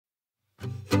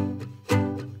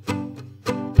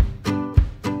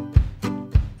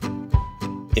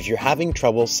If you're having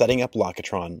trouble setting up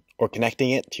Lockitron or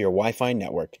connecting it to your Wi-Fi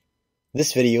network,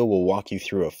 this video will walk you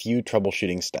through a few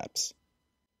troubleshooting steps.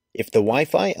 If the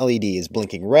Wi-Fi LED is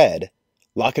blinking red,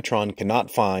 Lockitron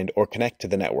cannot find or connect to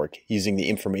the network using the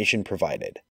information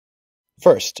provided.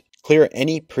 First, clear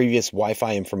any previous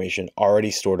Wi-Fi information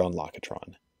already stored on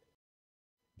Lockitron.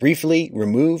 Briefly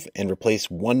remove and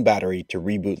replace one battery to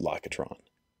reboot Lockitron.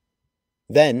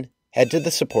 Then, head to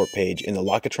the support page in the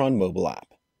Lockitron mobile app.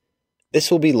 This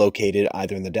will be located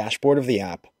either in the dashboard of the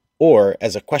app or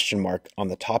as a question mark on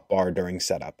the top bar during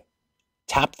setup.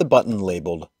 Tap the button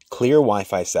labeled Clear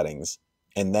Wi-Fi Settings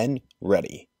and then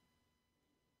Ready.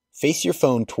 Face your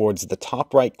phone towards the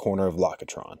top right corner of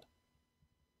Lockitron.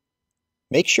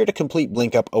 Make sure to complete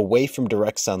blink up away from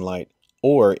direct sunlight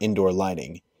or indoor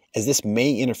lighting, as this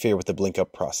may interfere with the blink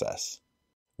up process.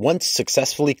 Once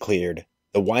successfully cleared,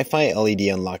 the Wi-Fi LED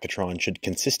on Lockitron should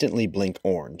consistently blink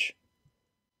orange.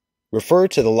 Refer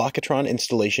to the Lockitron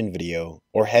installation video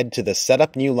or head to the Set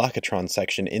Up New Lockitron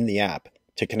section in the app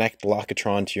to connect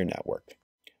Lockitron to your network.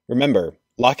 Remember,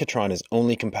 Lockitron is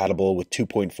only compatible with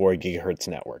 2.4 GHz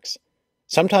networks.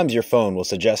 Sometimes your phone will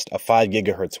suggest a 5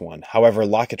 GHz one, however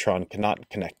Lockitron cannot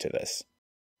connect to this.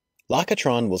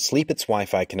 Lockitron will sleep its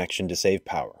Wi-Fi connection to save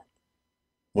power.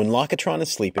 When Lockitron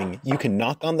is sleeping, you can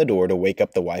knock on the door to wake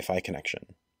up the Wi-Fi connection.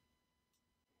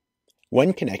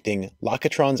 When connecting,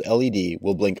 Lockitron's LED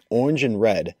will blink orange and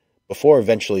red before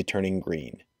eventually turning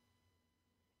green.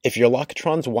 If your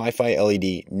Lockitron's Wi-Fi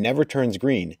LED never turns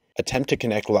green, attempt to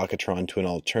connect Lockitron to an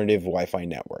alternative Wi-Fi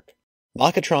network.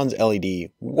 Lockitron's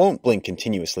LED won't blink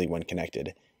continuously when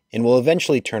connected, and will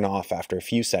eventually turn off after a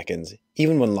few seconds,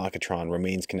 even when Lockitron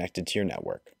remains connected to your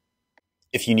network.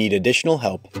 If you need additional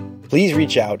help, please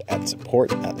reach out at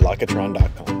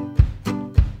support@lockitron.com.